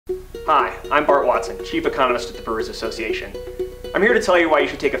Hi, I'm Bart Watson, Chief Economist at the Brewers Association. I'm here to tell you why you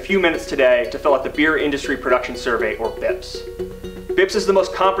should take a few minutes today to fill out the Beer Industry Production Survey, or BIPS. BIPS is the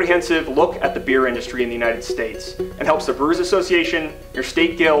most comprehensive look at the beer industry in the United States and helps the Brewers Association, your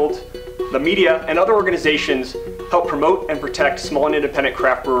state guild, the media, and other organizations help promote and protect small and independent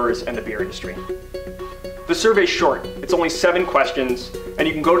craft brewers and the beer industry. The survey's short, it's only 7 questions, and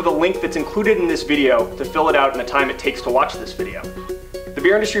you can go to the link that's included in this video to fill it out in the time it takes to watch this video. The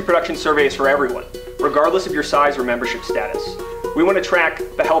Beer Industry Production Survey is for everyone, regardless of your size or membership status. We want to track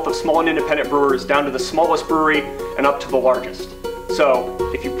the health of small and independent brewers down to the smallest brewery and up to the largest. So,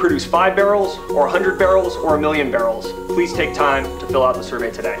 if you produce 5 barrels, or 100 barrels, or 1,000,000 barrels, please take time to fill out the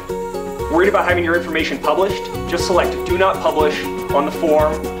survey today. Worried about having your information published? Just select Do Not Publish on the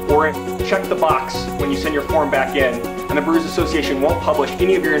form, or check the box when you send your form back in, and the Brewers Association won't publish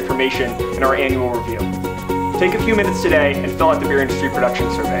any of your information in our annual review. Take a few minutes today and fill out the Beer Industry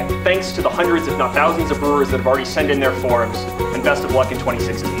Production Survey. Thanks to the hundreds, if not thousands, of brewers that have already sent in their forms, and best of luck in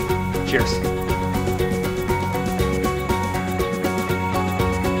 2016. Cheers.